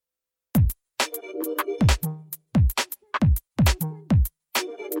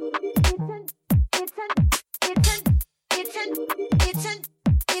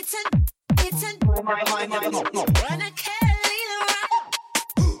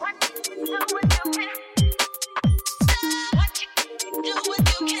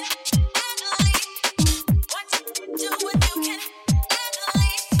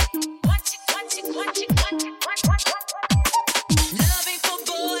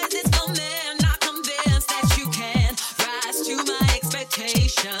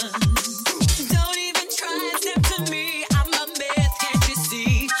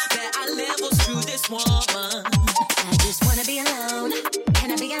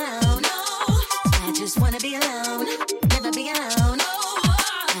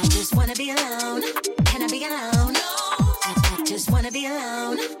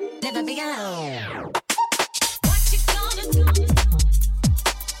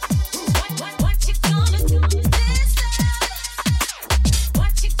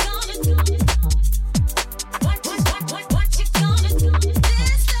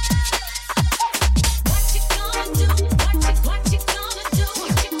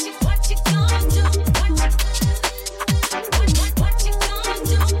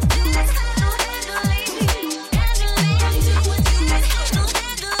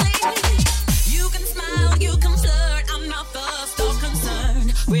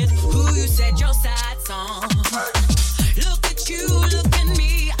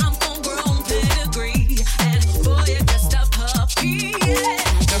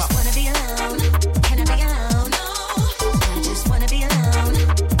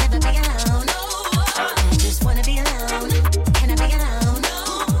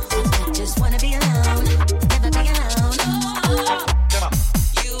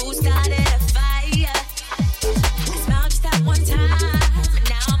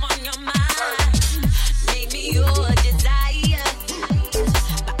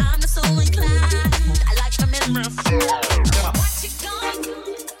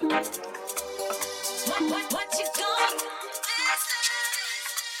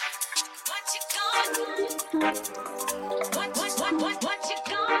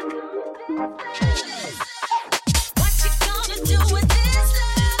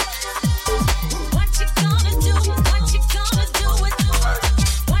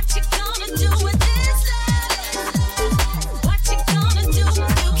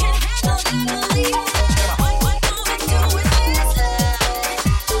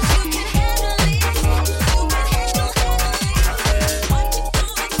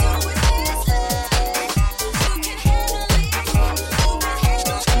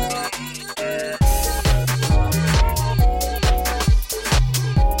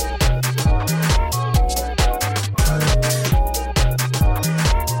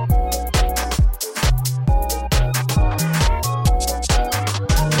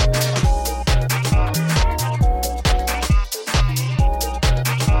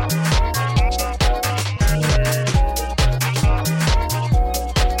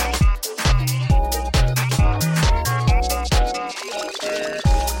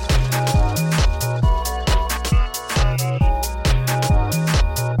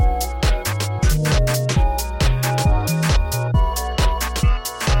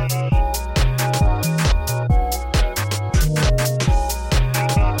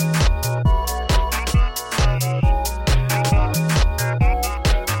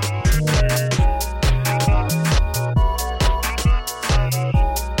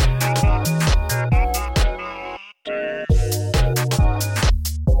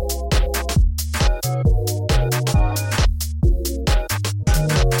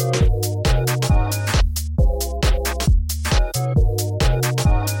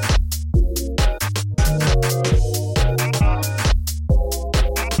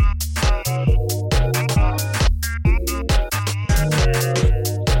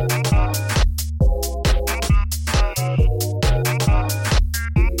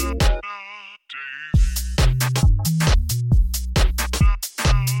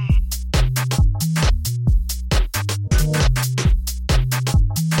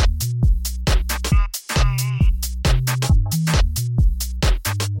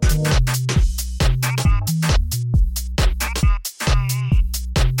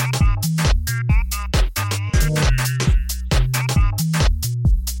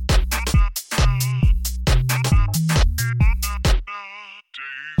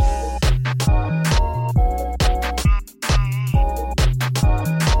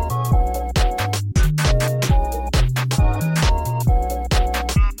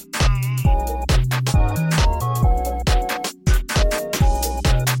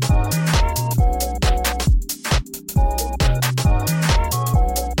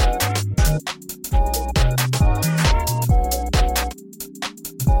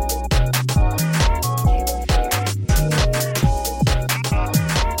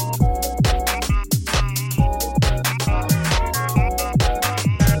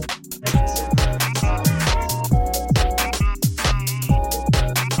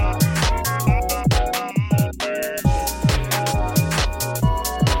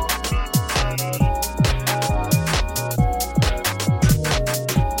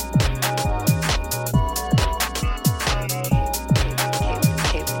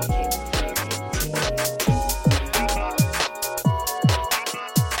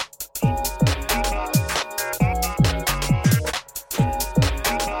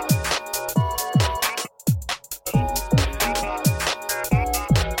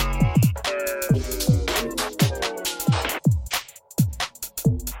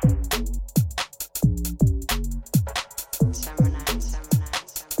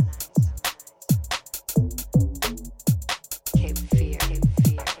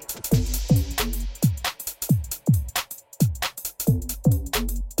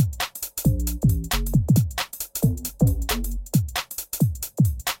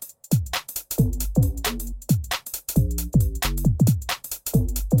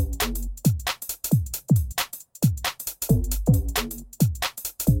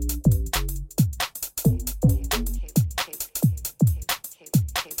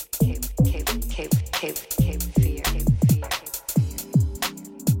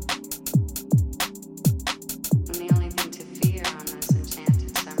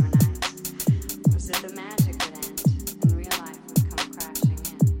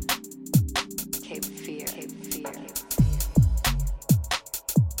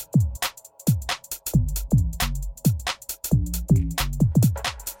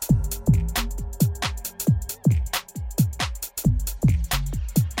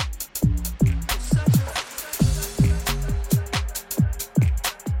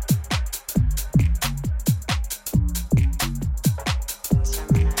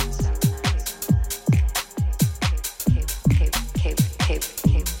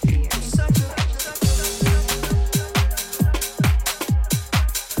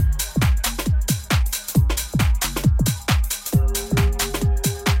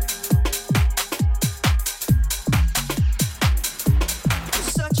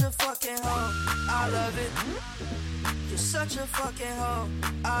fucking hoe,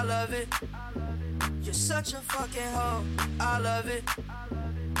 I love it. You're such a fucking hoe, I love it.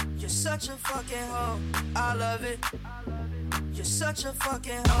 You're such a fucking hoe, I love it. You're such a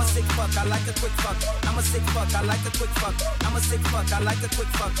fucking hoe. I'm a sick fuck, I like a quick fuck. I'm a sick fuck, I like a quick fuck. I'm a sick fuck, I like a quick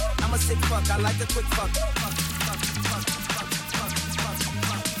fuck. I'm a sick fuck, I like a quick fuck.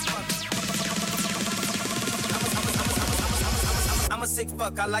 I'm a sick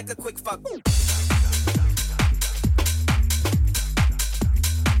fuck, I like a quick fuck.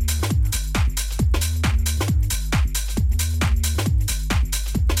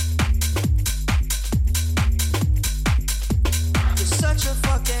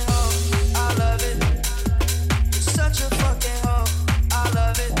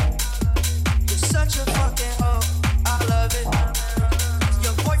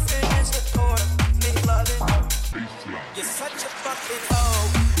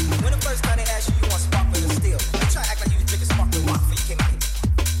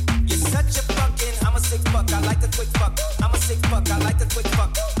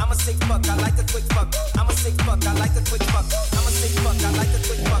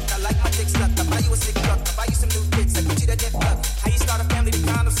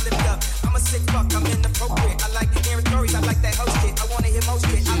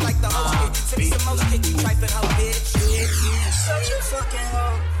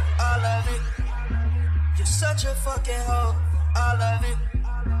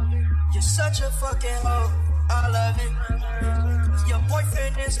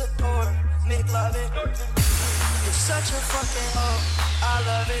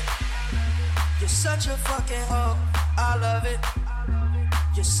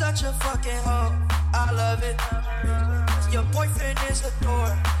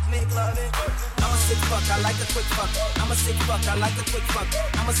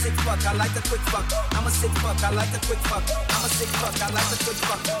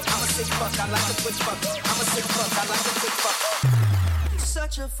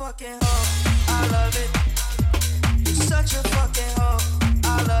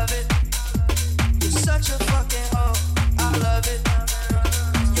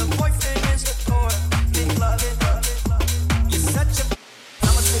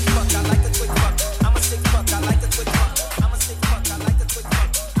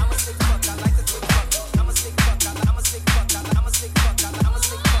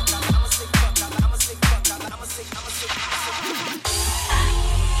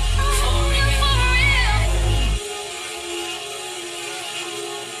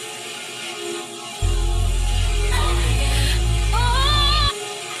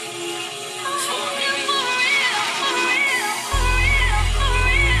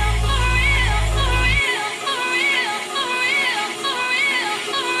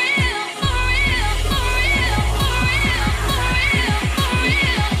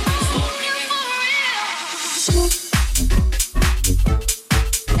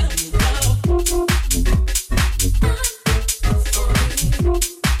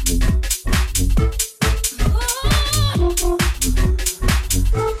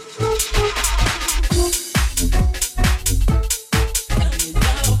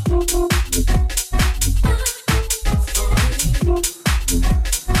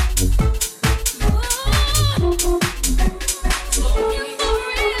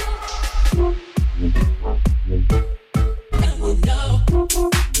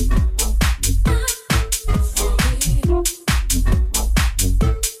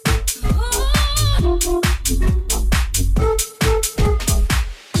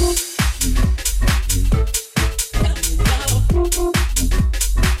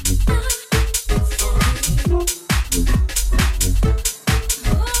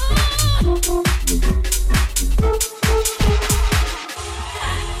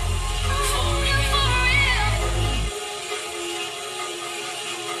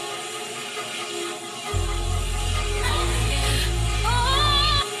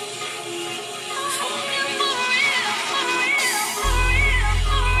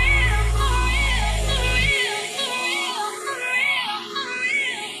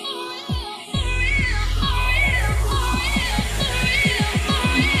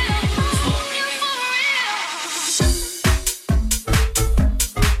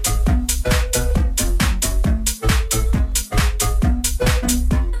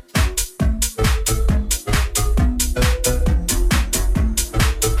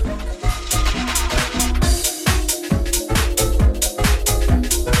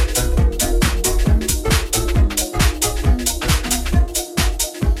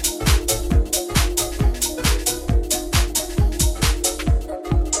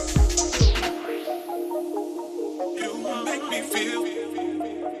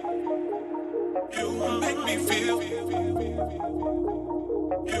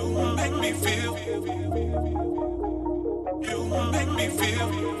 me feel. You make me feel.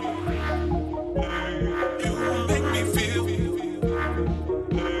 You make me feel. You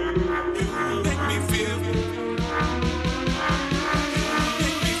make me feel.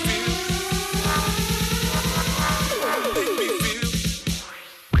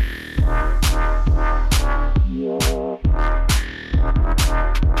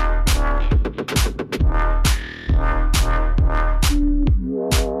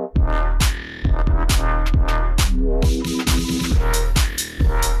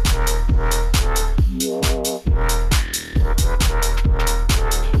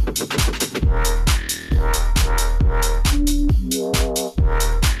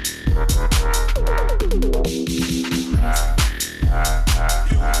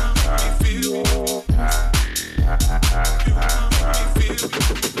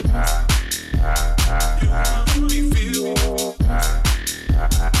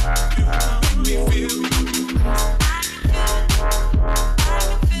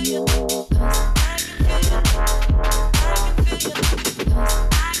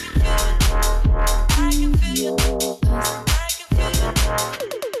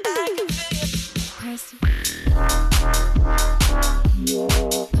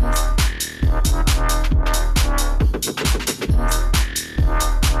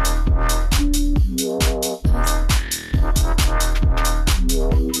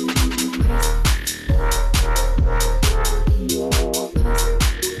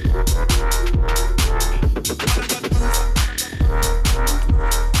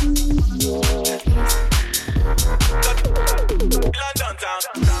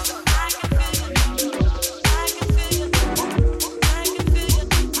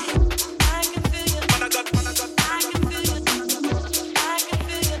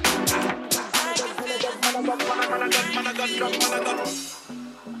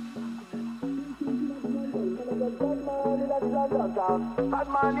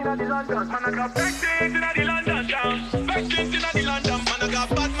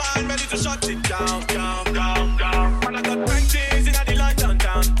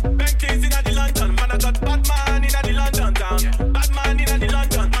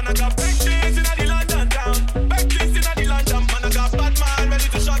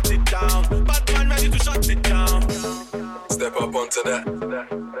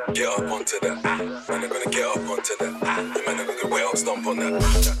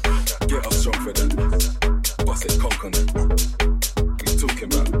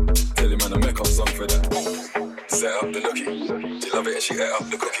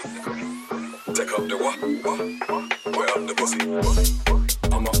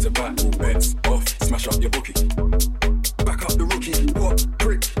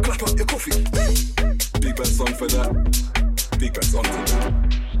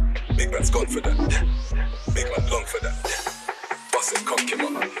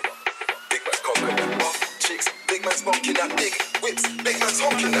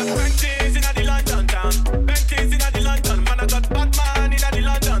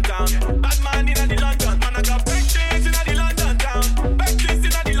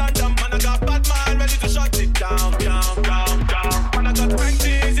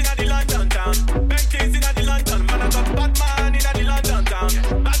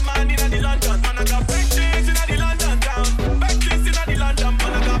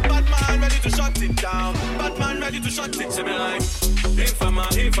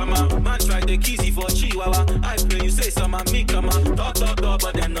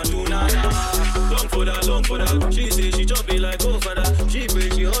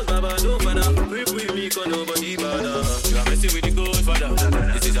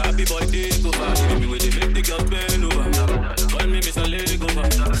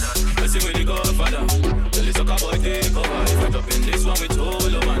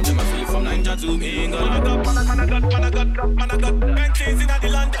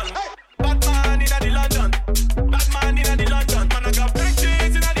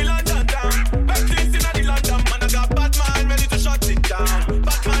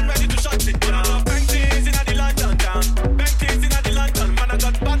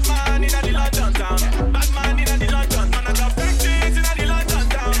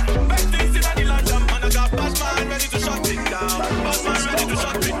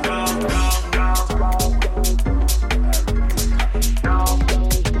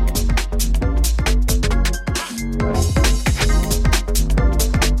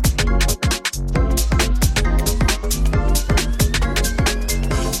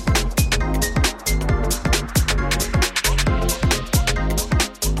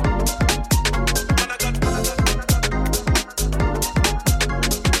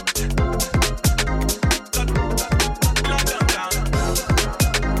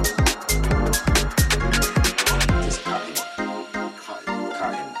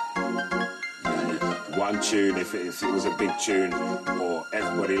 if it was a big tune or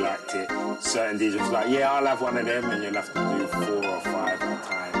everybody liked it. Certain DJs was like, yeah, I'll have one of them, and you'll have to do 4 or 5 at a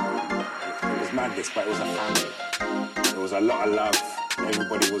time. It was madness, but it was a family. There was a lot of love.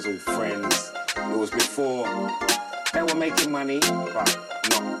 Everybody was all friends. It was before they were making money, but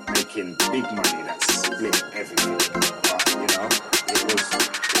not making big money that split everything. But, you know,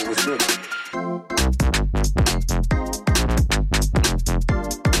 it was good.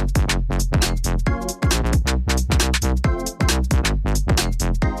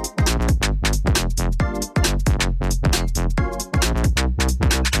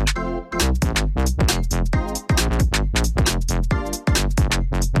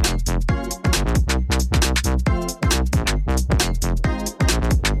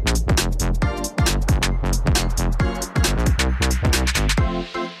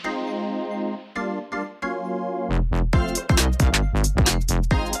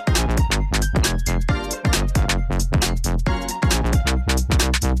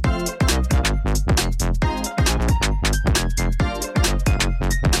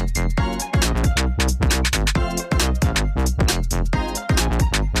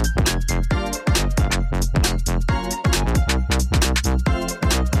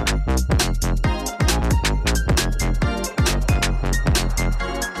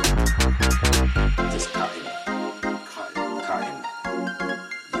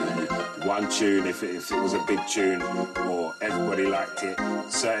 If it was a big tune or everybody liked it,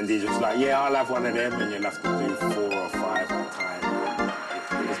 certain DJs was like, yeah, I'll have one of them, and you'll have to do 4 or 5 at a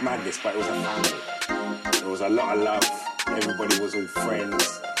time. It was madness, but it was a family. There was a lot of love. Everybody was all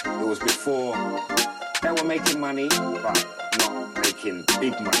friends. It was before they were making money, but not making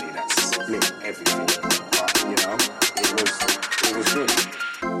big money that split everything. But, you know, it was good.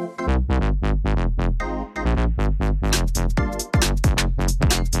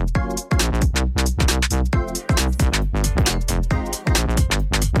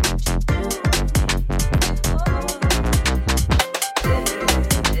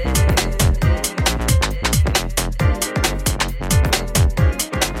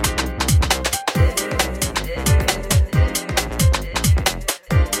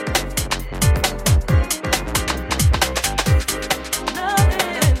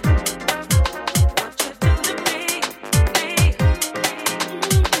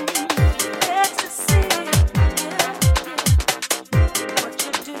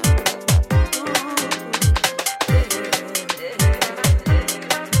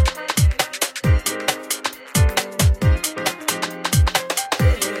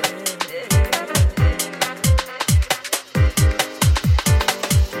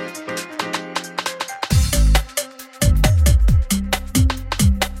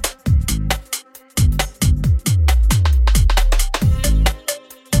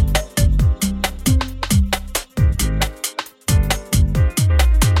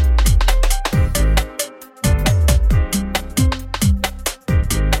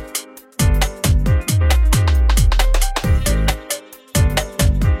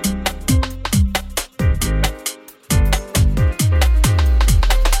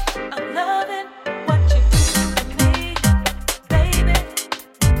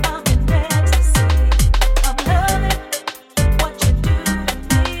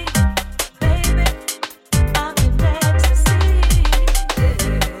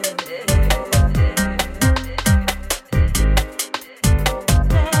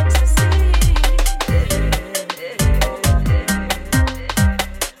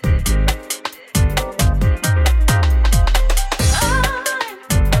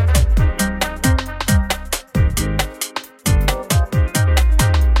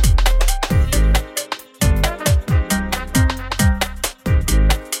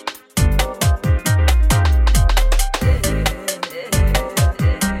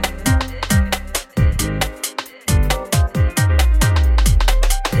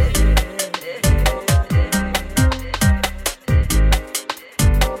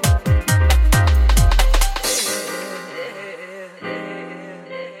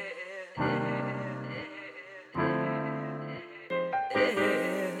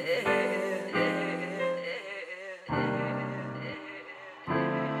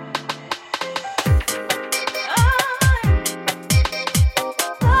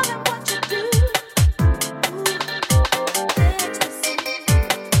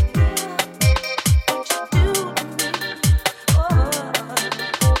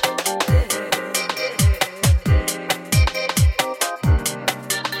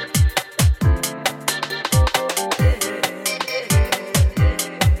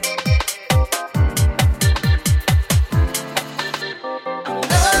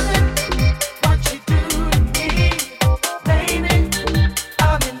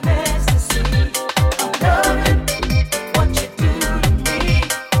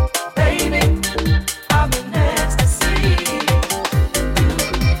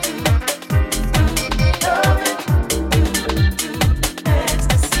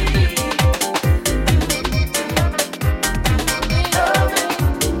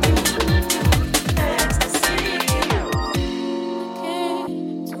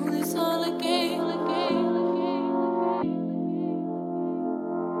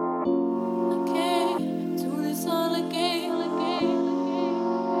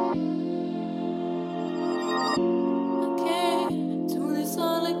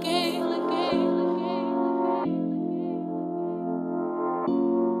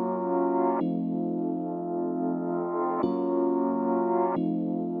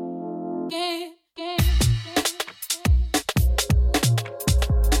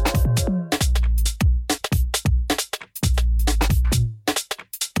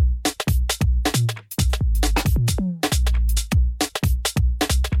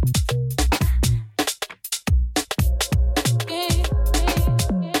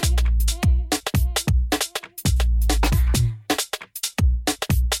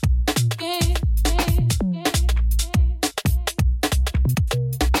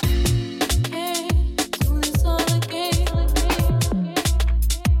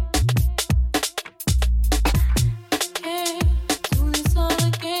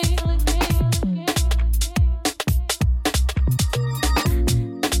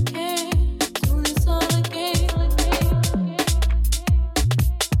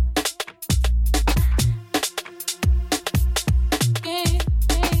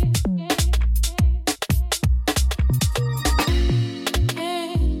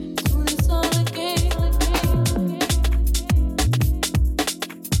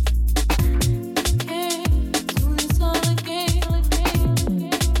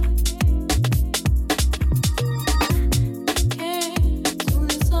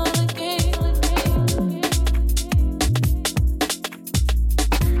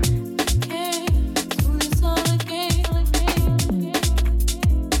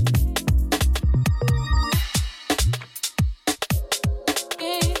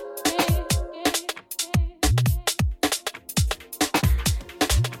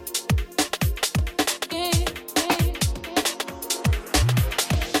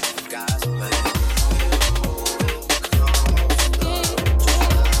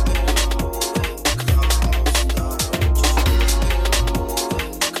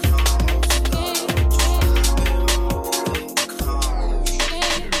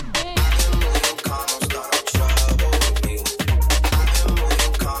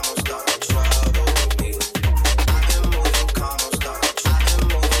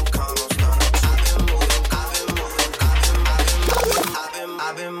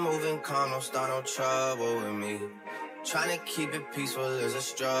 moving calm, don't start no trouble with me. Trying to keep it peaceful is a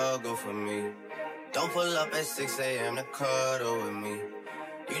struggle for me. Don't pull up at 6 a.m. to cuddle with me.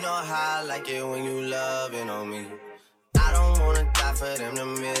 You know how I like it when you loving on me. I don't wanna die for them to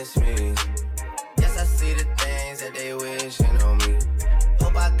miss me. Yes, I see the things that they wishing on me.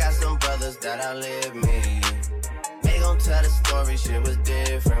 Hope I got some brothers that outlive me. They gon' tell the story, shit was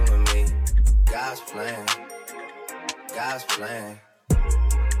different with me. God's plan, God's plan.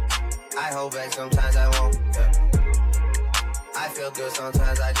 I hold back, sometimes I won't, yeah. I feel good,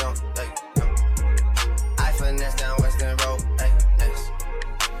 sometimes I don't, like, I finesse down Western Road, like, next.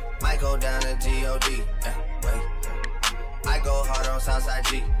 Might go down to G.O.D., yeah, wait. I go hard on Southside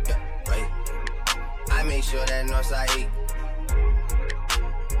G, yeah, wait. I make sure that Northside E.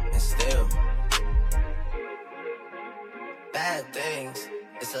 And still, bad things.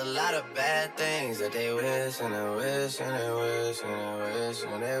 It's a lot of bad things that they wish and they wish and they wish and they wish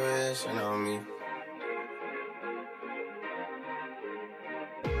and they wishing on me.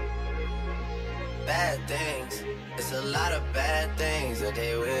 Bad things. It's a lot of bad things that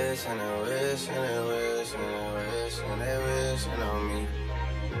they wish and they wish and they wish and they wish and they wishing on me.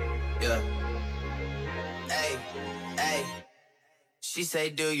 Yeah. Hey, hey. She say,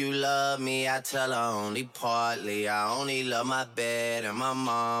 do you love me? I tell her only partly. I only love my bed and my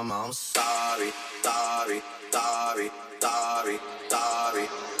mom. I'm sorry, sorry, sorry, sorry, sorry,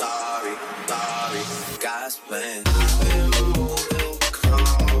 sorry, sorry. God's plan. I've been moving,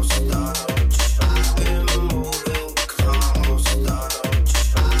 calm, start up. I've been moving, calm, start up.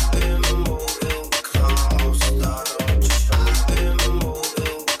 I've been moving, calm, start up. I've been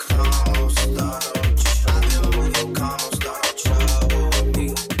moving, calm, start up. I've been moving, calm, start up.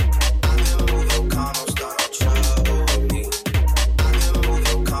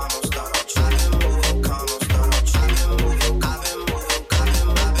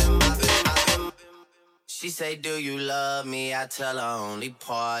 She say, do you love me? I tell her only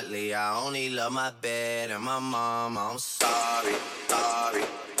partly. I only love my bed and my mom. I'm sorry, sorry,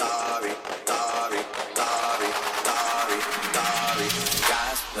 sorry, sorry, sorry, sorry, sorry.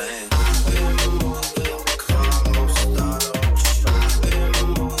 God's plan. I've been moving, calm, start up. I've been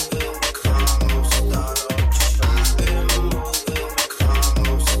moving, calm, start up. I've been moving,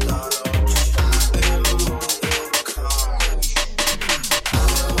 calm, start up. I've been moving, calm. I've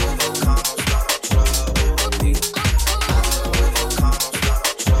been moving, calm, start up.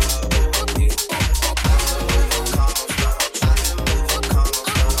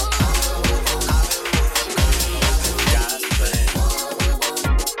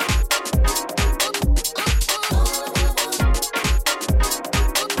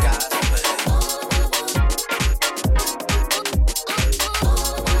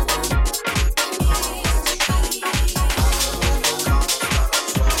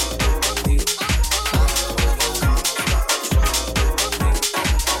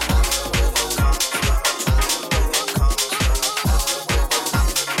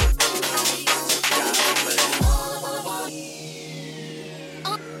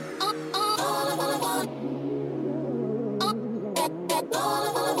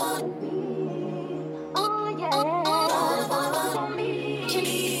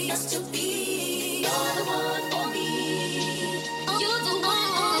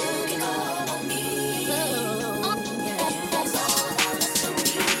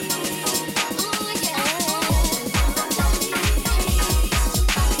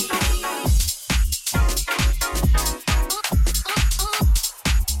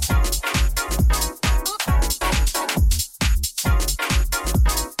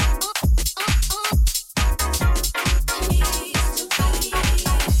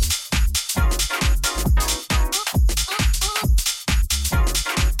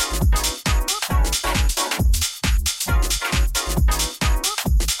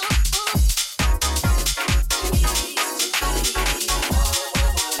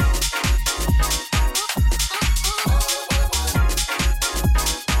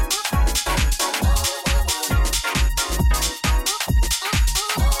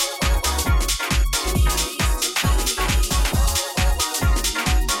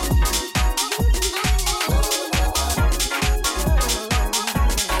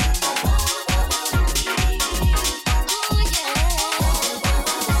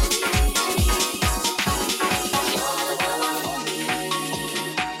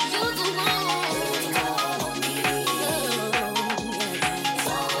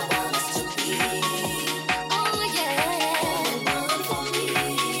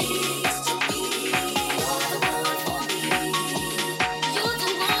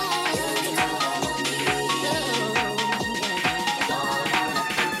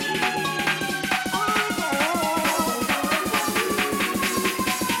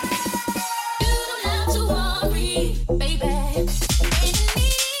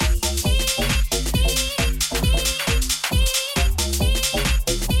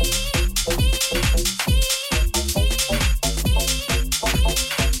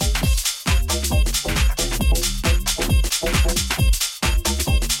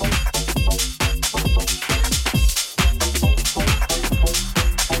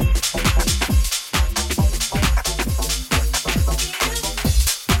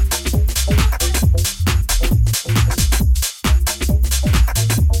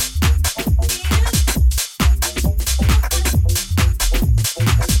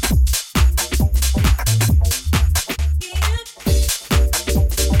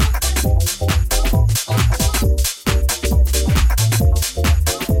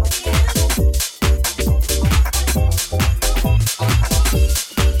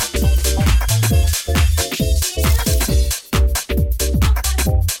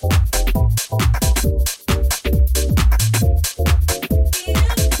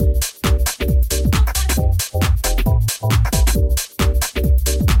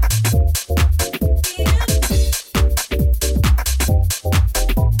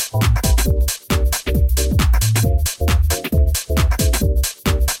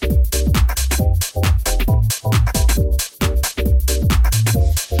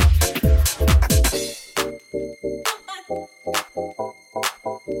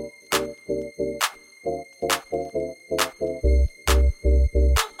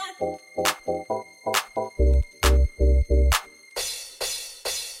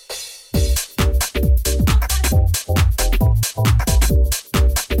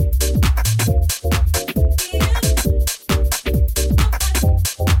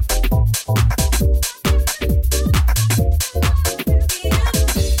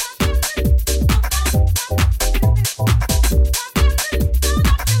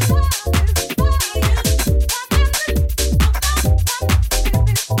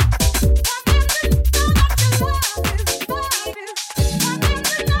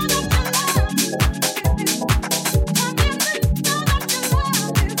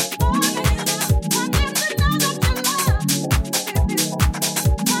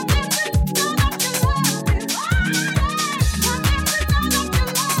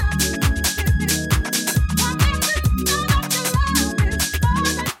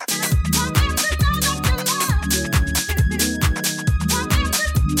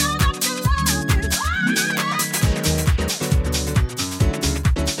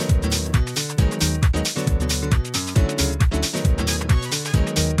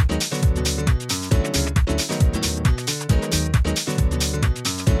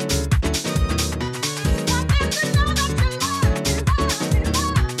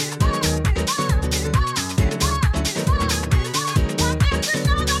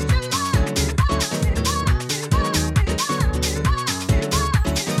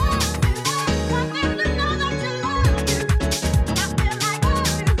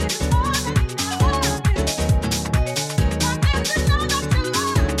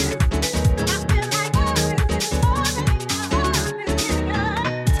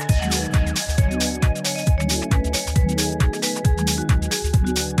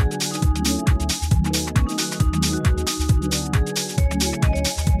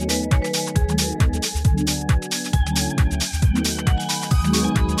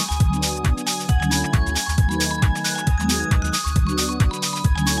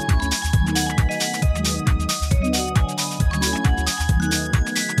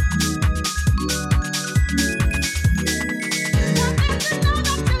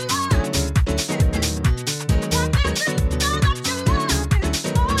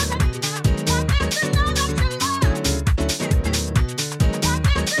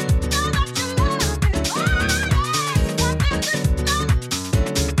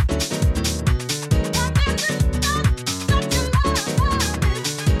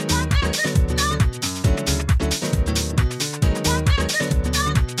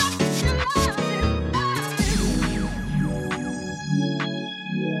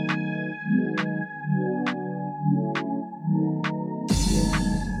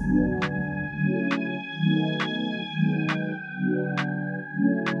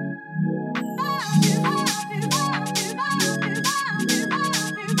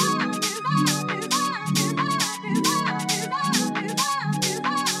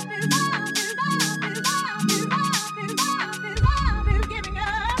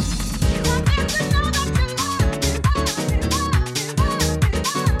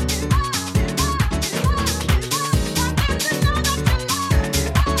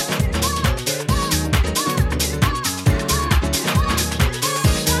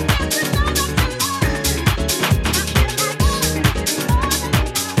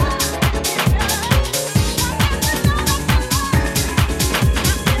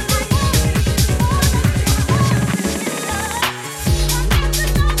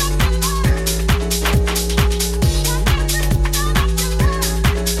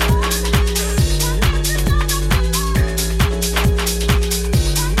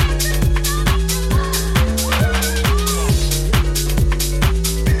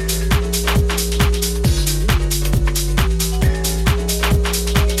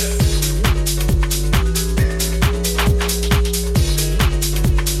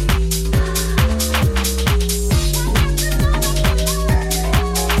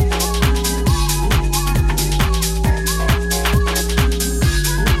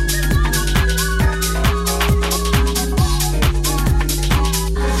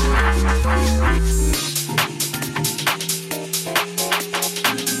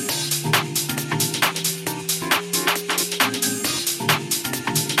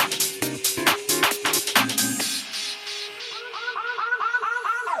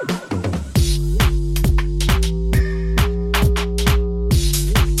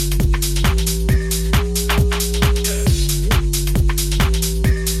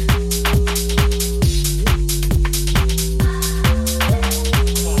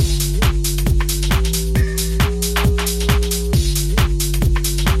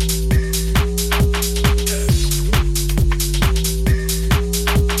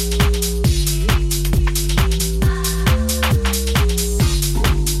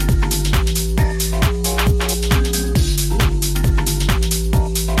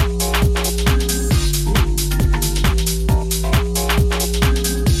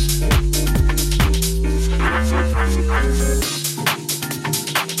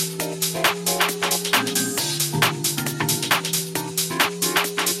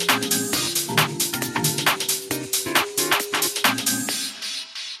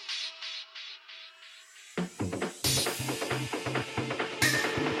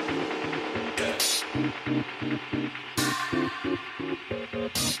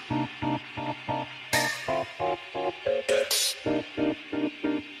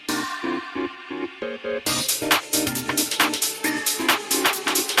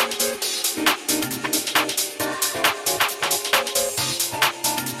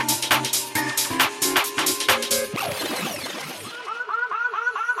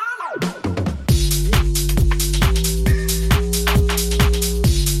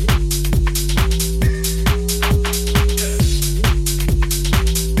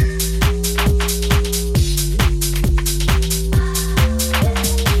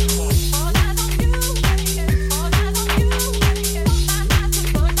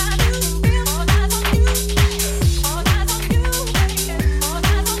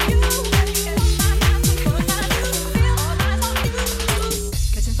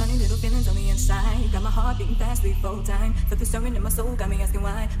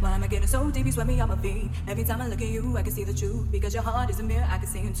 Every time I look at you, I can see the truth. Because your heart is a mirror, I can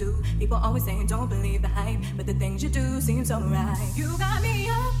see it too. People always saying don't believe the hype, but the things you do seem so right. You got me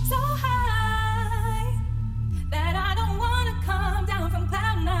up so high that I don't wanna come down from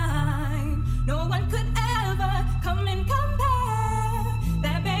cloud nine. No one could ever come and compare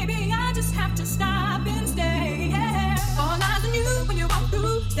that, baby. I just have to stop and stay. Yeah. All eyes on you when you walk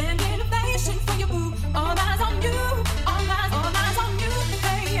through, standing ovation for your boo. All eyes on you, all eyes on you.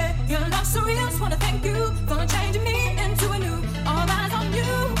 Hey, yeah. Your love's so real, just wanna thank you for changing me into a new. All eyes on you,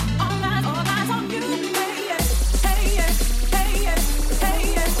 all eyes on you. Hey, yeah, hey, yeah, hey, yeah, hey,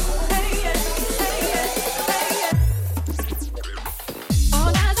 yeah, hey, yeah, hey, yeah, hey, yeah.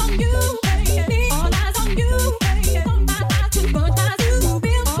 All eyes on you, hey, yeah. All eyes on you, hey, yeah. All eyes on you,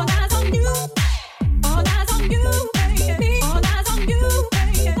 all eyes on you, all eyes on you, hey, yeah. All eyes on you,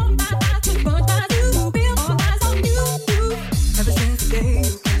 hey, yeah. All eyes on you. Ever since the day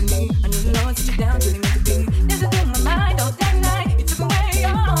you came to me, I knew the Lord set you down, really meant to be. There's a thing in my mind all day and night. You took away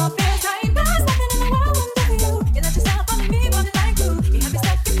all fear, trying. There's nothing in the world won't do for you. You let yourself on me more than I do. You have me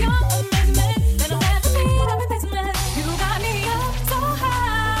stuck in your amazement. Then I'll never be that replacement. You got me up so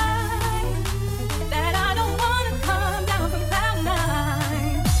high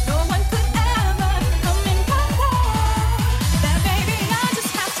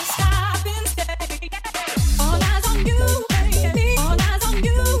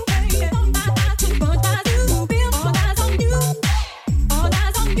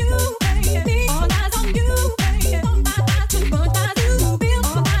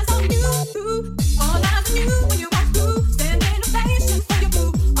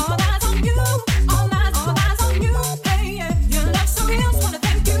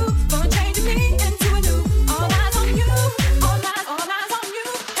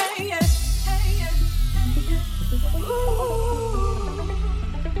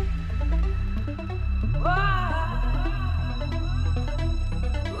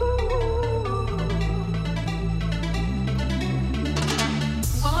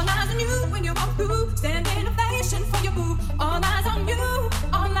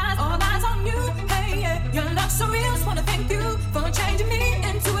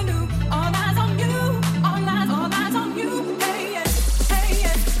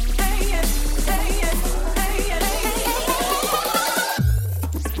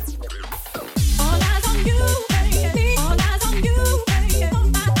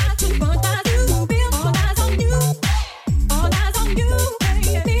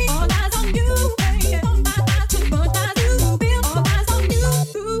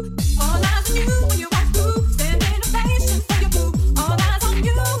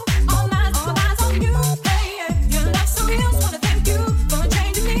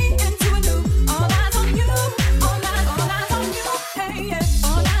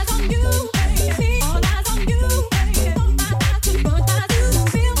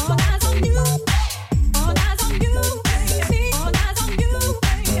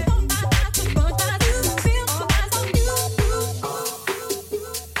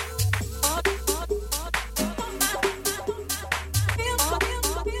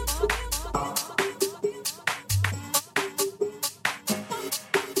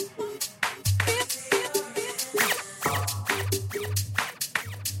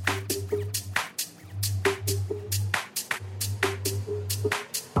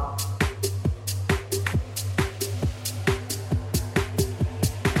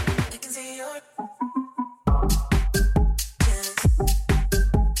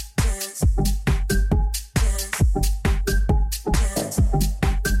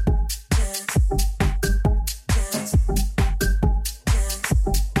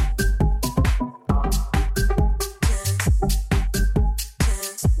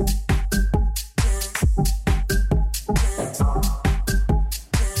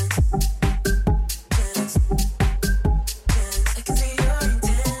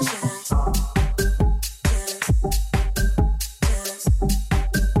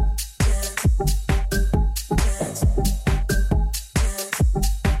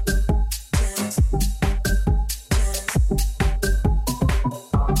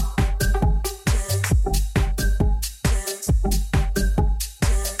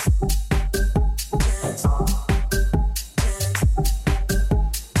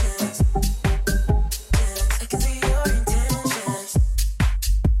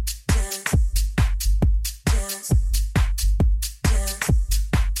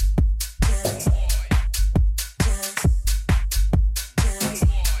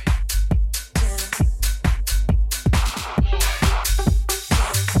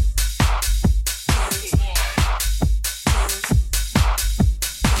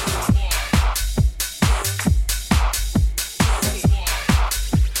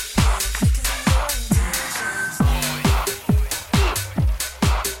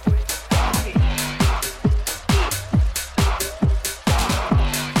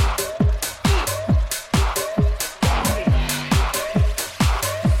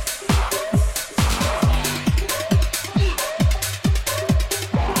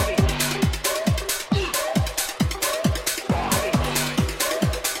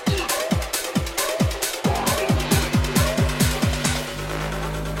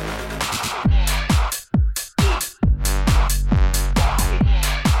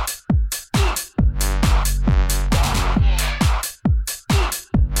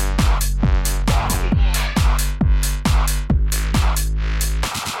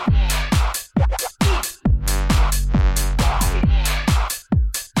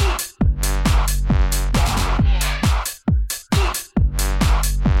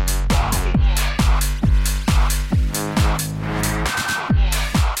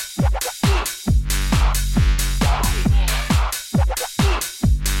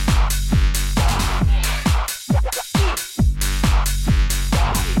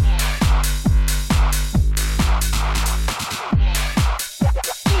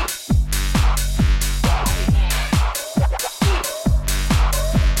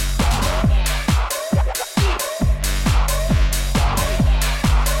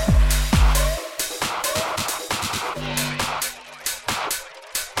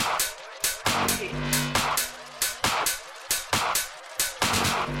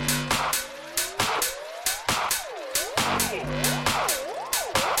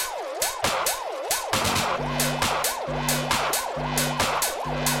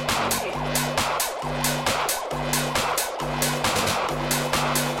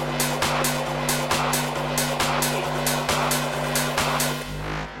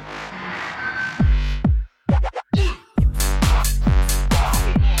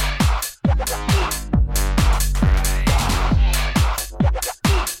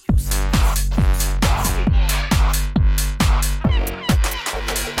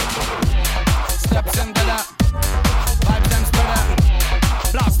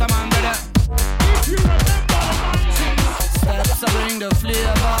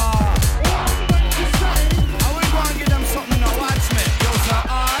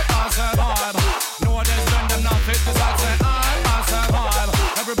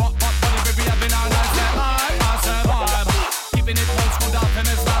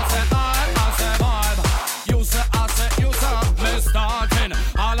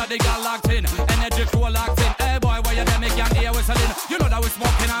the girl locked in, energy crew locked in. Hey boy, why you there, make young ear whistling? You know that we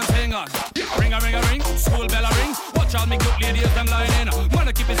smoking and singing. Ring a ring a ring, school bell a ring. Watch all me good ladies, them lining.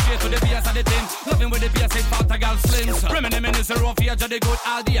 Wanna keep it straight to the bass of the thing. Loving with the bass, it fat a girl slims. Reminiscing the rough age of the good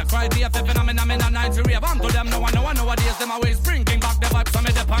idea. Cry the phenomenon in a 90 rave. I'm to them, no one nowadays, them always bringing back the vibes. So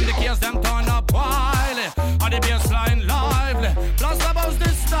me dip on the case, them turn up wily. And the bassline lively. Plus about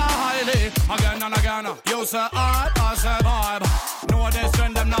this style. Again and again, you say I say vibe. Nowadays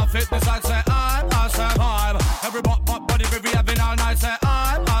trend them not fitness, I say I say vibe. Every body we having all night, say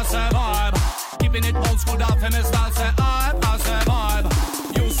I say vibe. Keeping it old school, that famous style, say I say vibe.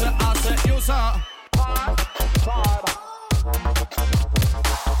 You say I say, you say vibe.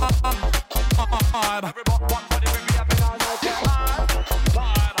 Every body we having all night, say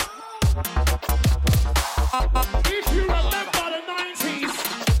vibe. If you remember the 90s.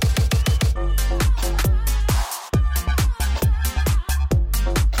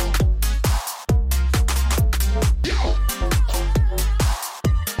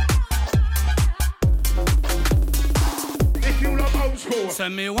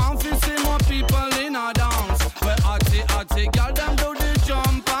 Send me one to see more people in a dance. Where arty, girl them do the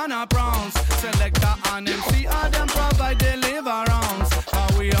jump and a bounce. Selector and MC are them provide deliverance. How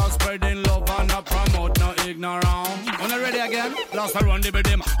we are spreading love and a promote no ignorance. When I ready again, last I run the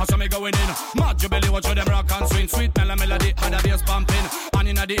rhythm. I saw me going in. Mad jubilee, watch how them rock and swing. Sweet melody, and the bass pumping. And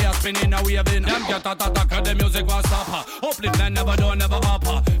in the air spinning a waving. Them get attack, the music was stopper. Upliftment never do, never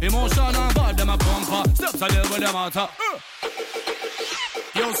upper. Emotion and bad, them a pumper. Steps a deal with them out.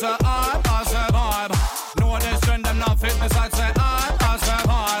 You say I say vibe. Nowadays trend them not fitness, I say I say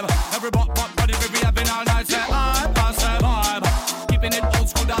vibe. Every body we having all night, say I say vibe. Keeping it old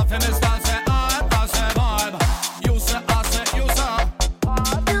school, that famous style, say I say vibe. You say I say, you say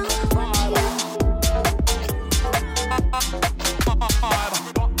vibe. Every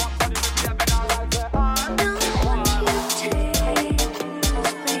body we having all night, say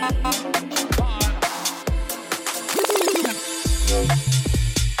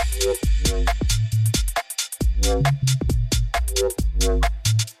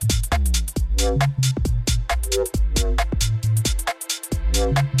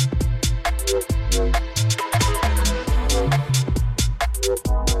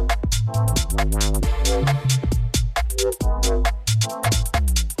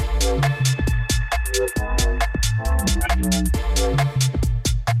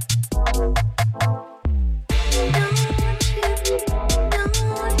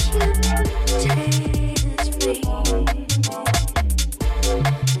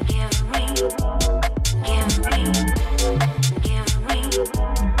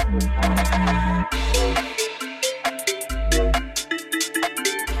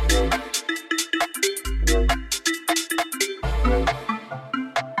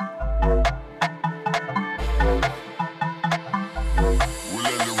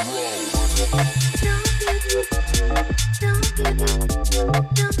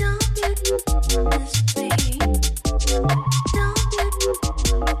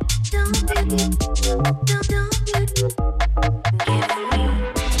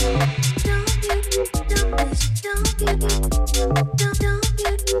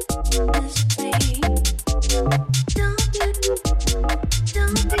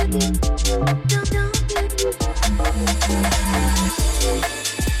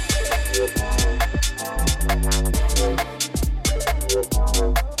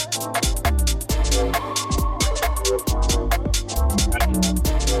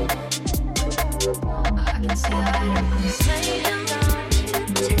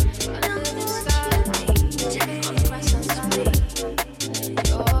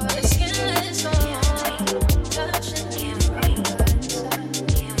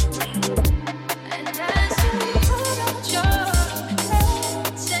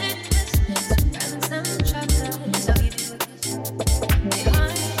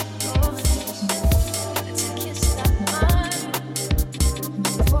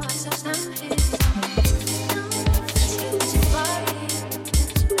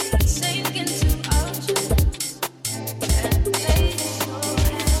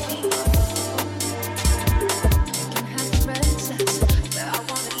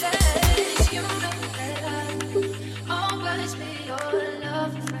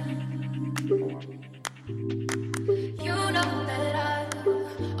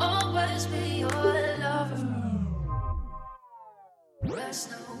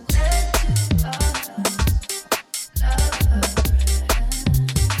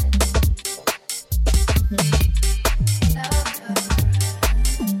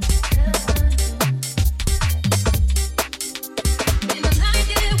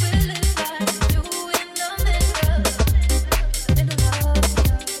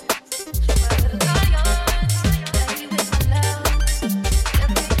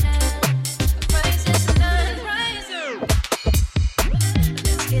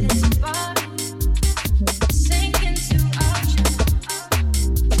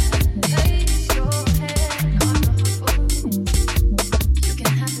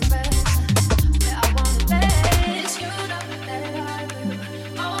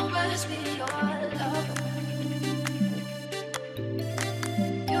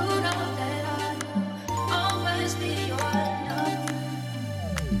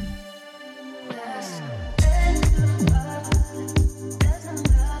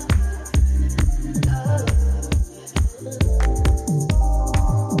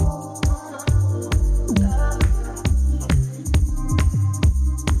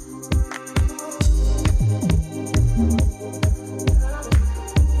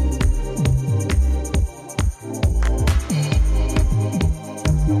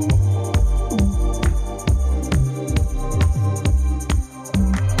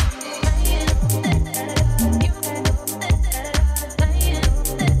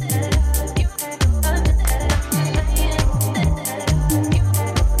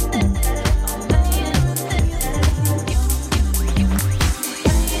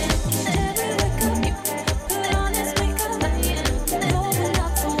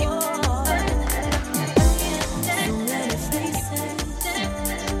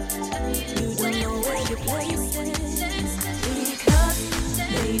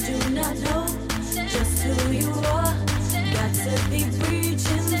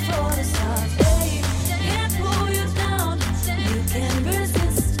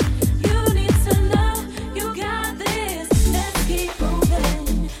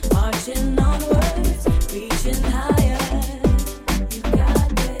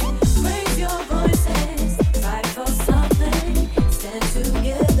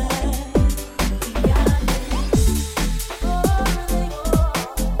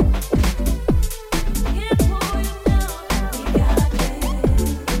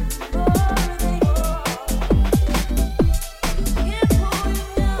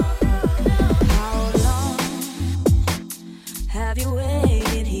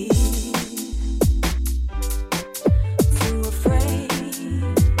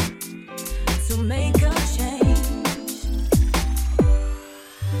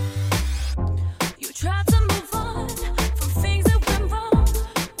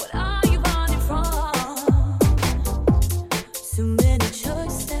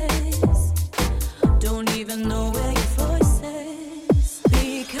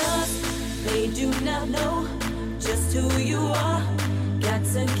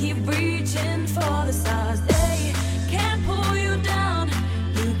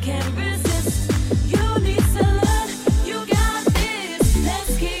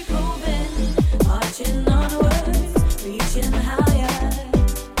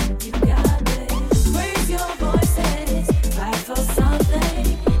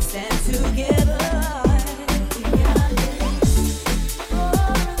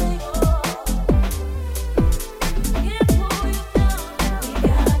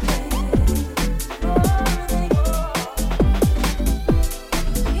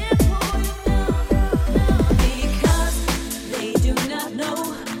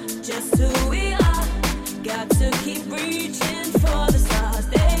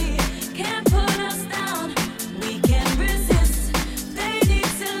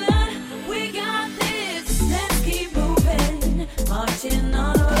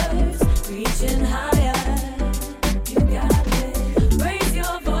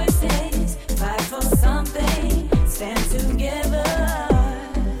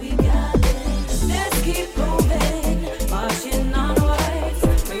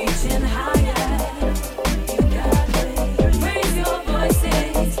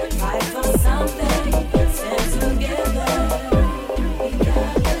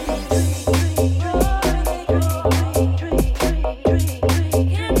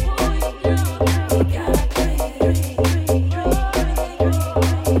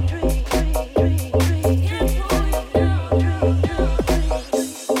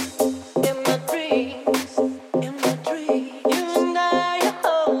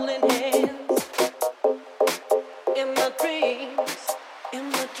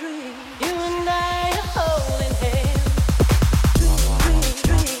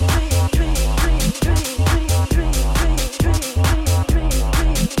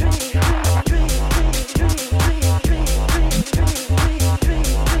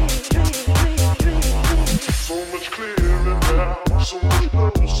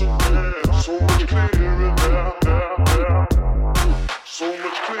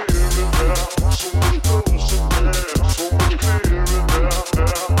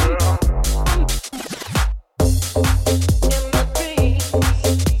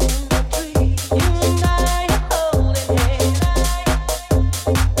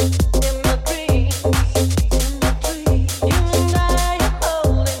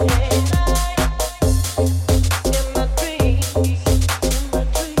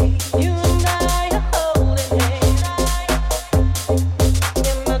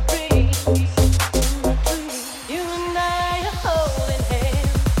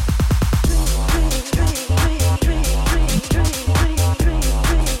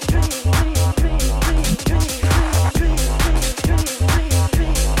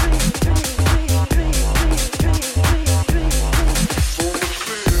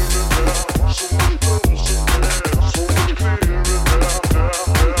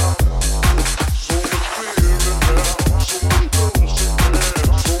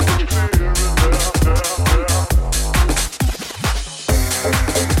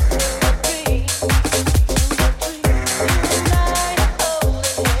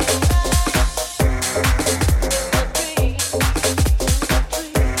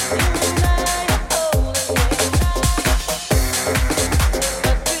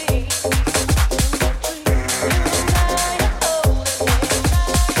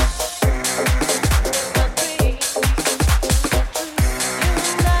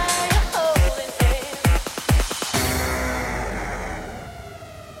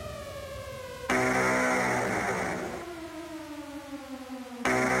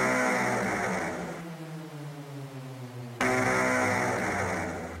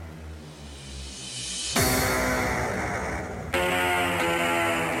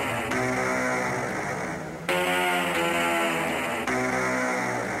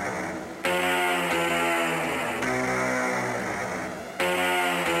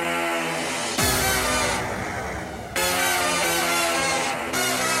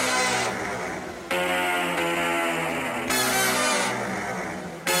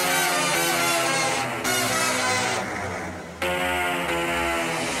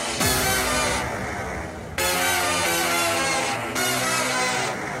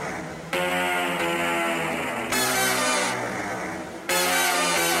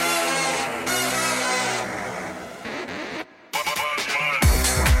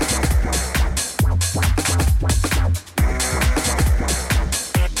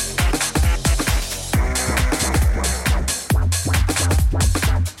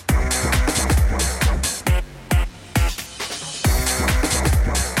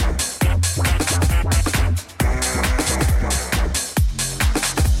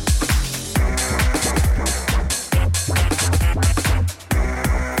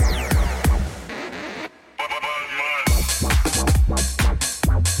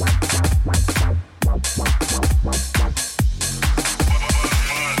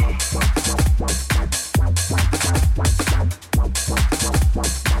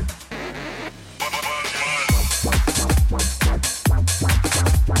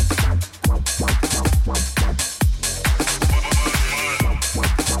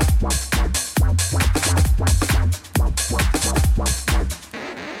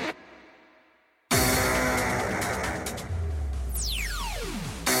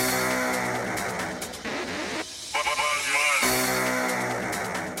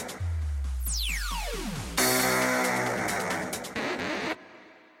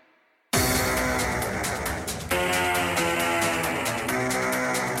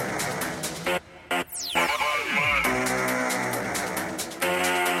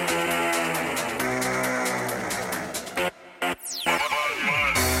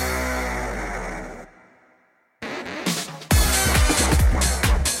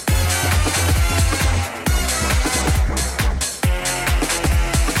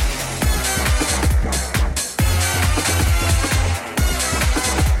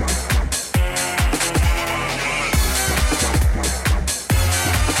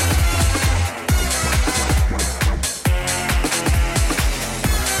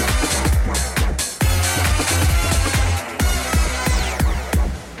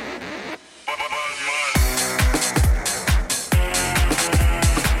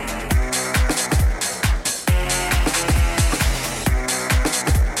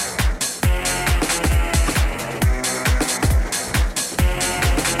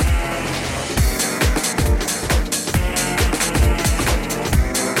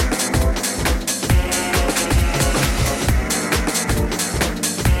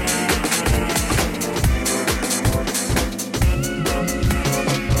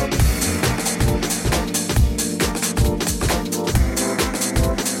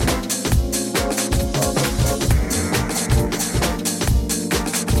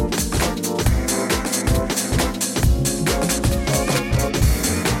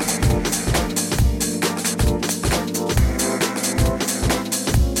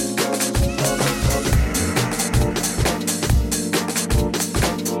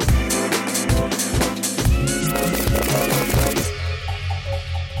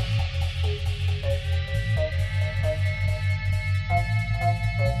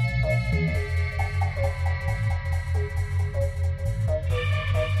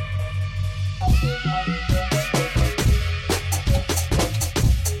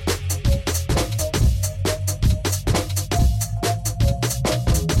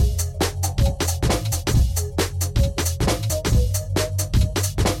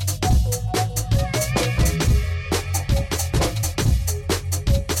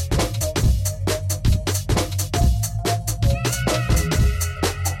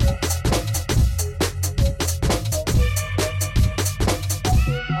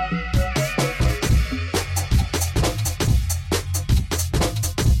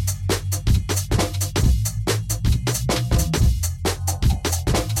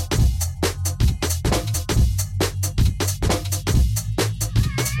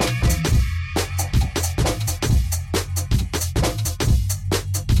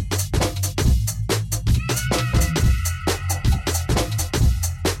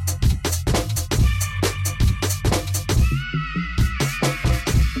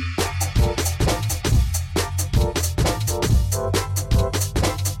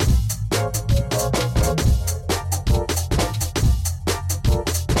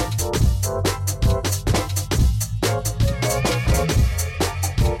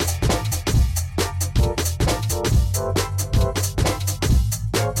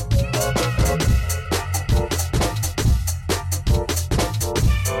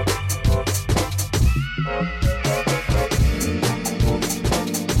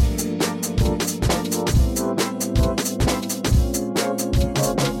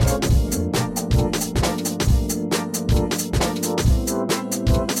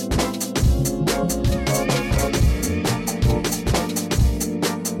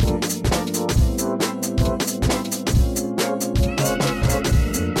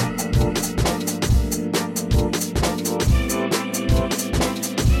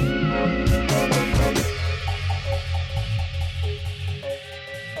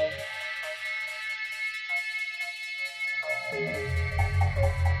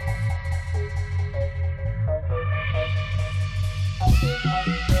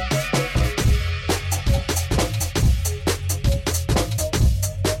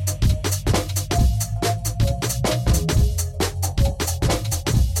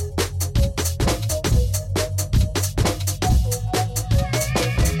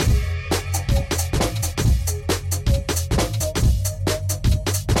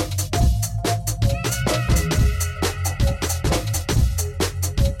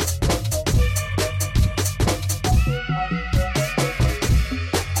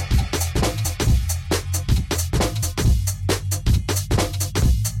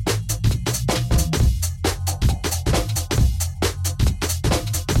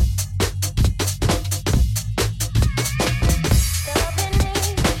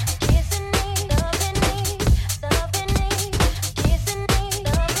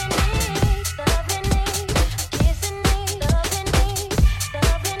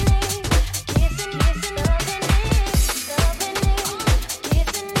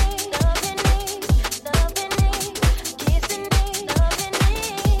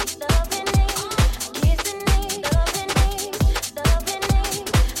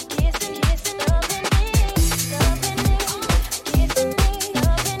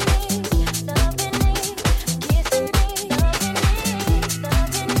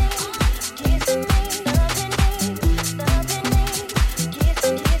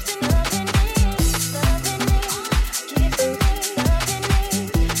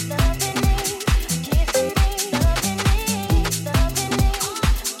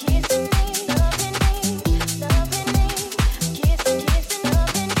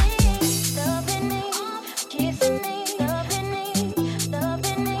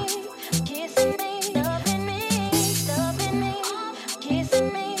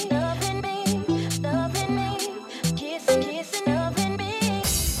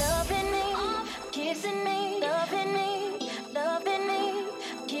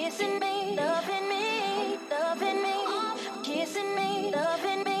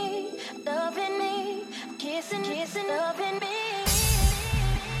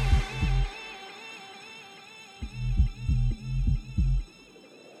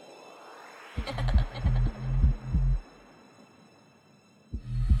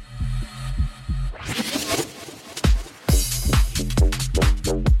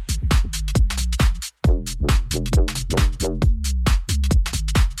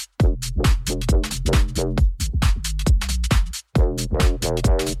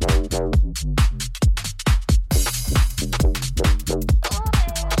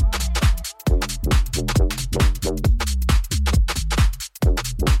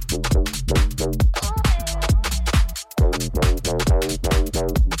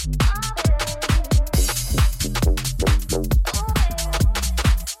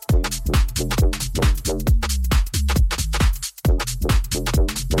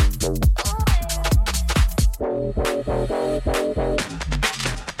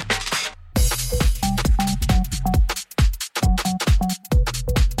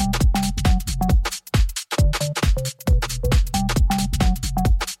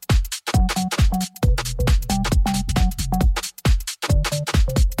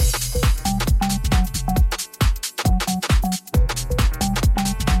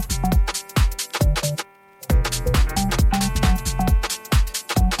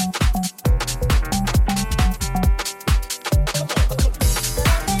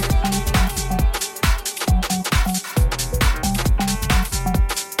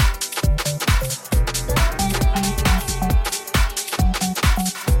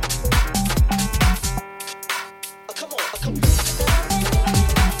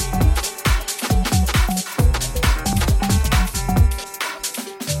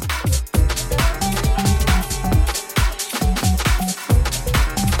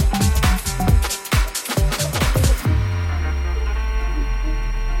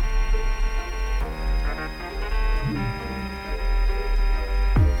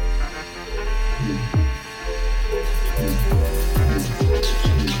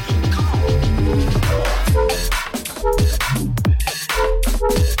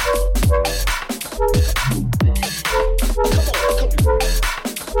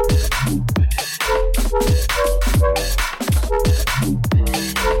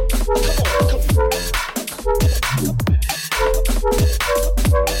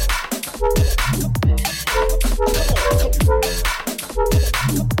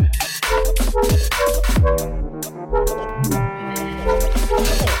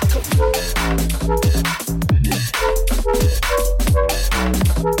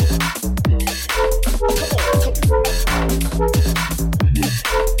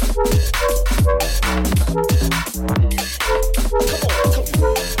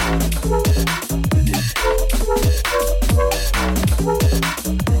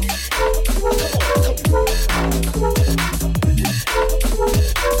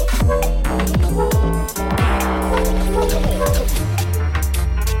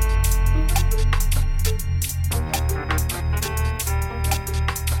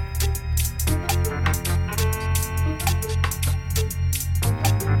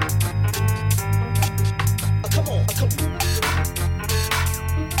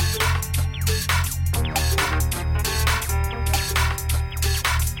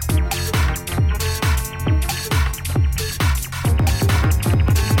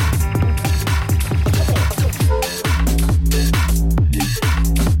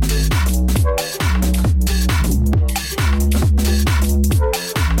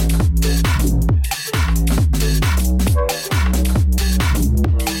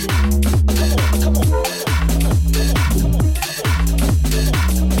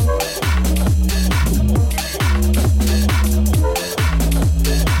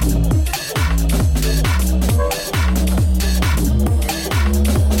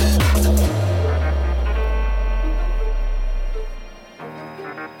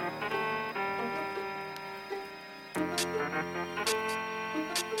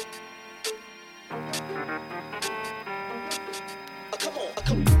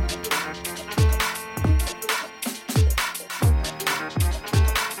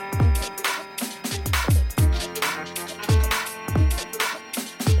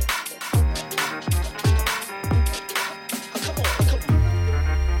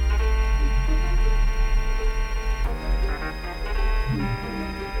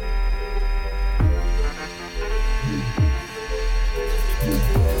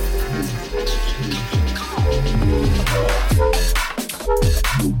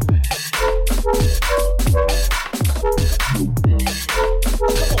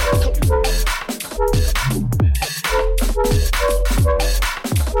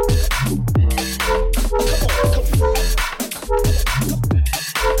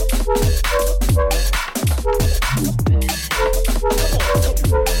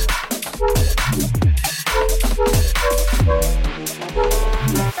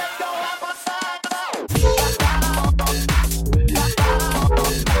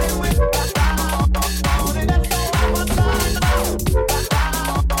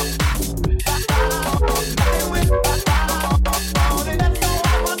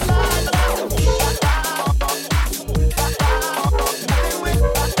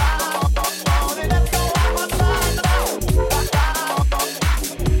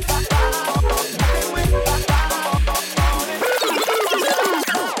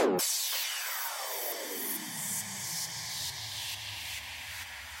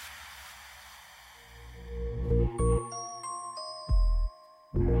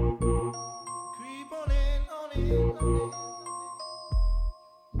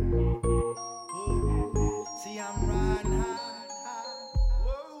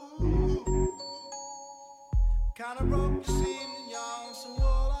Kinda broke this evening, y'all, so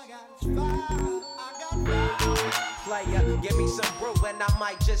all I got is fire. I got fire. Player, give me some brew and I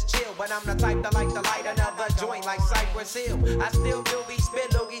might just chill. But I'm the type that like to light another joint like Cypress Hill. I still do be spit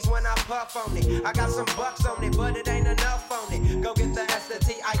loogies when I puff on it. I got some bucks on it, but it ain't enough on it. Go get the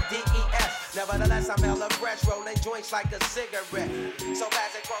S-T-I-D-E-S. Nevertheless, I'm hella fresh, rolling joints like a cigarette. So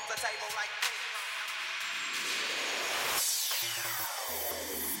pass it across the table like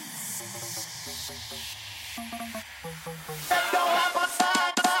Let's go up my side.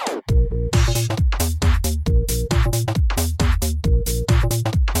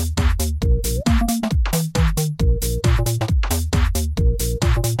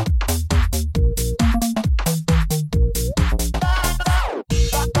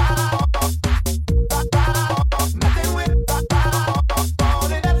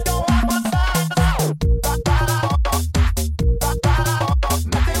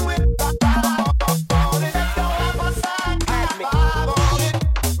 Side.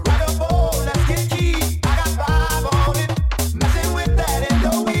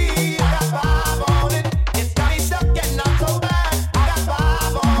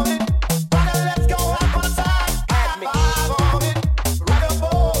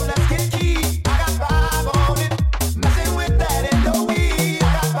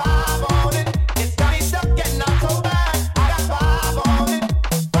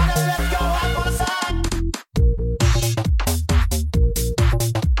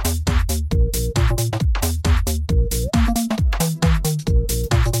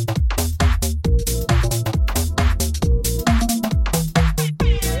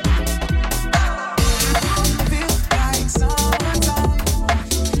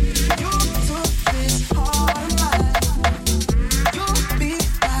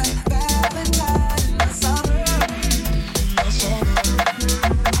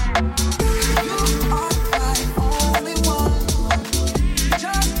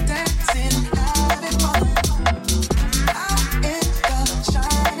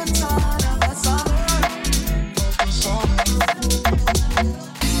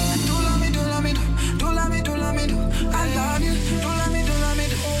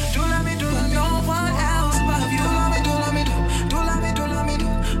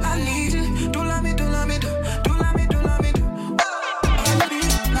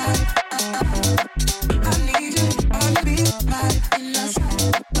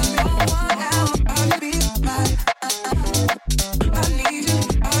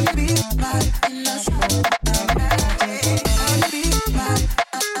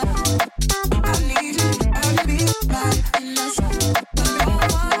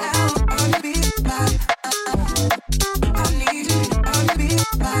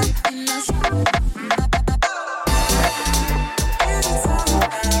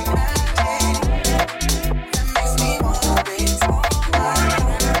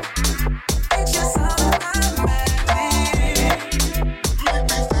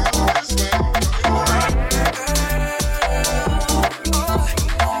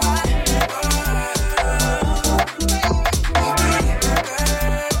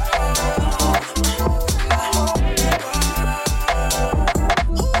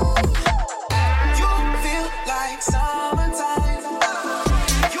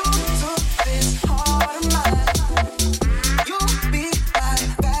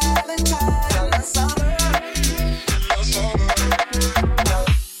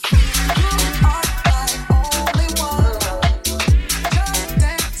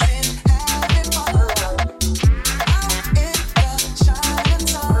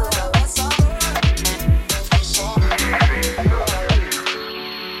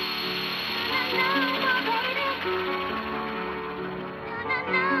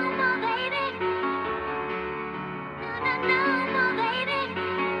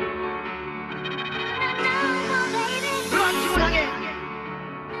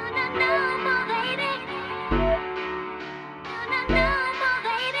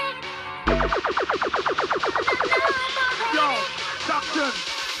 Yo, Jackson,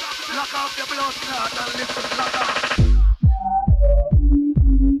 lock off your blood clot and listen to that.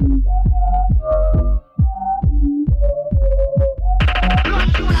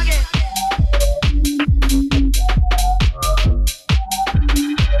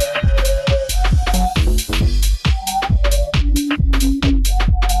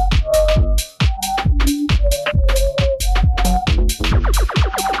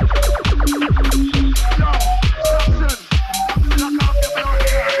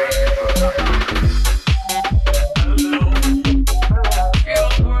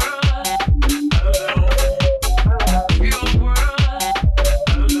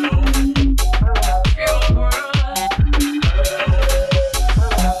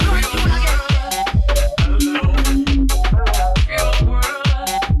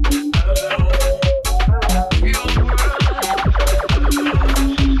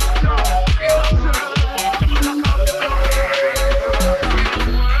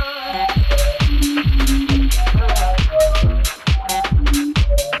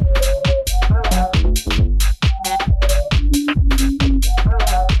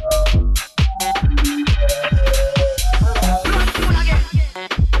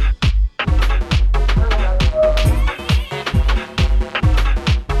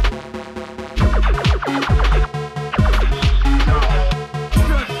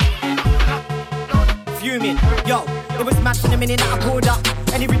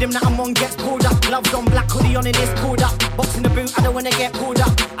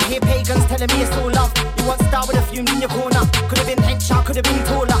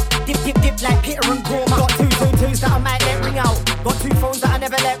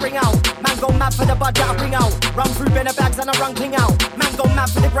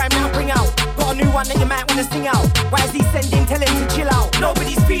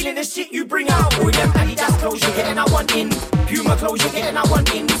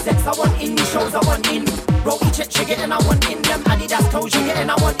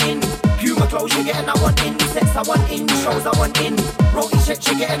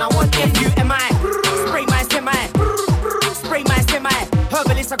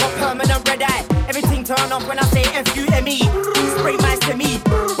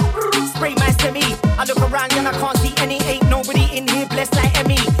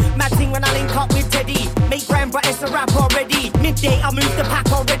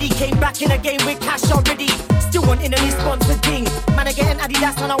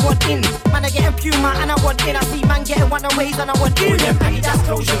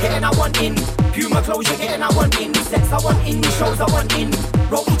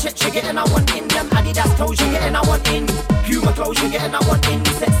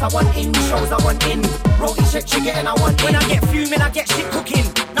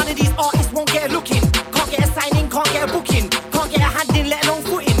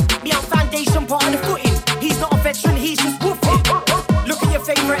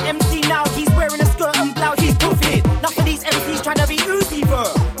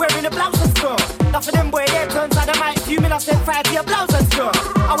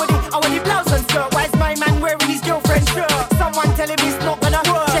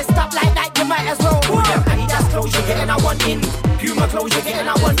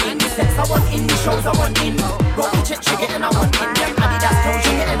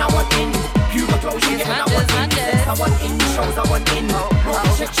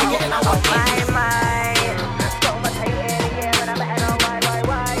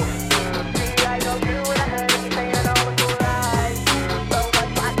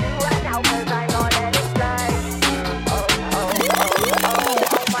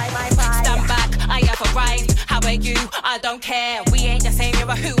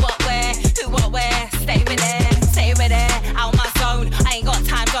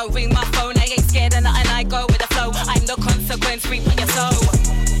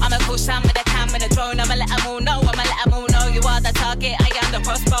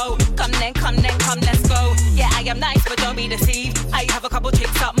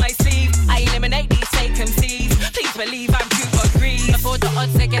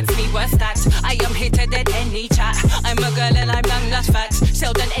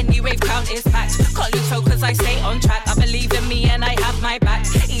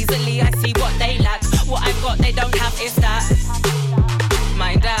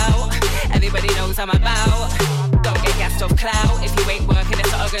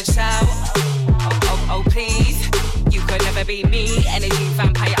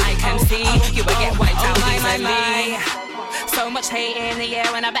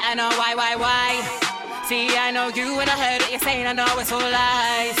 See, I know you and I heard it, you're saying I know it's all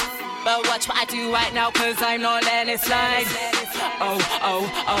lies. But watch what I do right now, cause I'm not letting it slide. Oh, oh,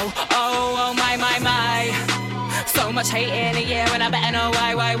 oh, oh, oh, my. So much hate in the air, and I better know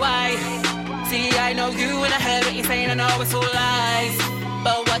why. See, I know you, and I heard what you're saying, I know it's all lies.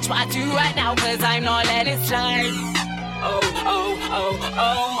 But watch what I do right now, cause I'm not letting it slide. Oh, oh, oh,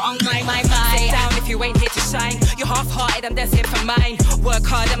 oh, my. Sit down if you ain't here to shine. You're half-hearted, I'm destined for mine. Work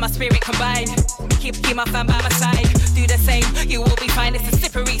hard and my spirit combined. Keep my fan by my side. Do the same, you will be fine. It's a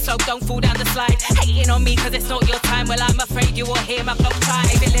slippery slope, don't fall down the slide. Hating on me cause it's not your time. Well, I'm afraid you will hear my clock cry.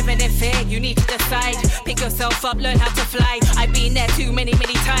 If you're living in fear, you need to decide. Pick yourself up, learn how to fly. I've been there too many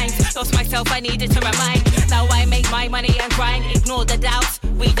times. Lost myself, I needed to remind. Now I make my money and grind. Ignore the doubts,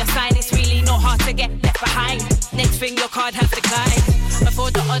 read the sign. It's really not hard to get left behind. Next thing, your card has declined. Before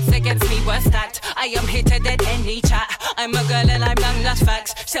the odds against me were stacked, I am here to dead any chat. I'm a girl and I'm young, that's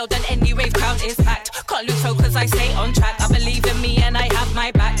facts. Sheldon, any rave crowd is packed. Can't lose hope cause I stay on track. I believe in me and I have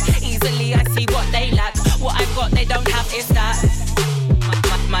my back. Easily I see what they lack. What I've got they don't have is that.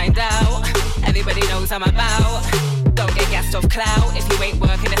 Mind out, everybody knows I'm about. Don't get gassed off clout. If you ain't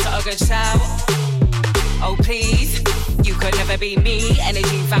working it's not a good shout. Oh please, you could never be me.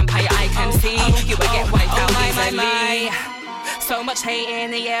 Energy vampire I can see. You will get wiped out easily. So much hate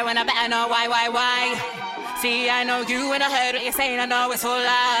in the air and I better know why. See, I know you and I heard what you're saying, I know it's all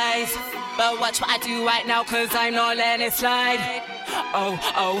lies. But watch what I do right now, cause I'm not letting it slide. Oh,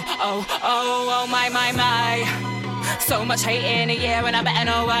 oh, oh, oh, oh, my. So much hate in the air and I better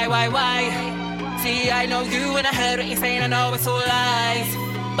know why. See, I know you and I heard what you're saying, I know it's all lies.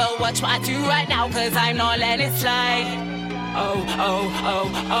 But watch what I do right now, cause I'm not letting it slide. Oh, oh, oh,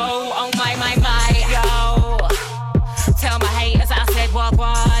 oh, oh, my. Yo, tell my haters I said what.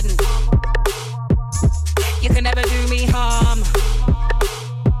 You can never do me harm.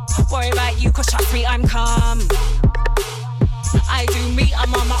 Worry about you, cause trust me, I'm calm. I do me,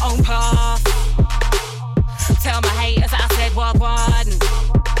 I'm on my own path. Tell my haters I said what.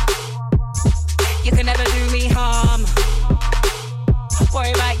 You can never do me harm.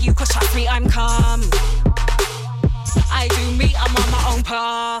 Worry about you, cause trust me, I'm calm. I do me, I'm on my own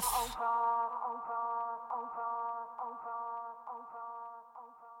path.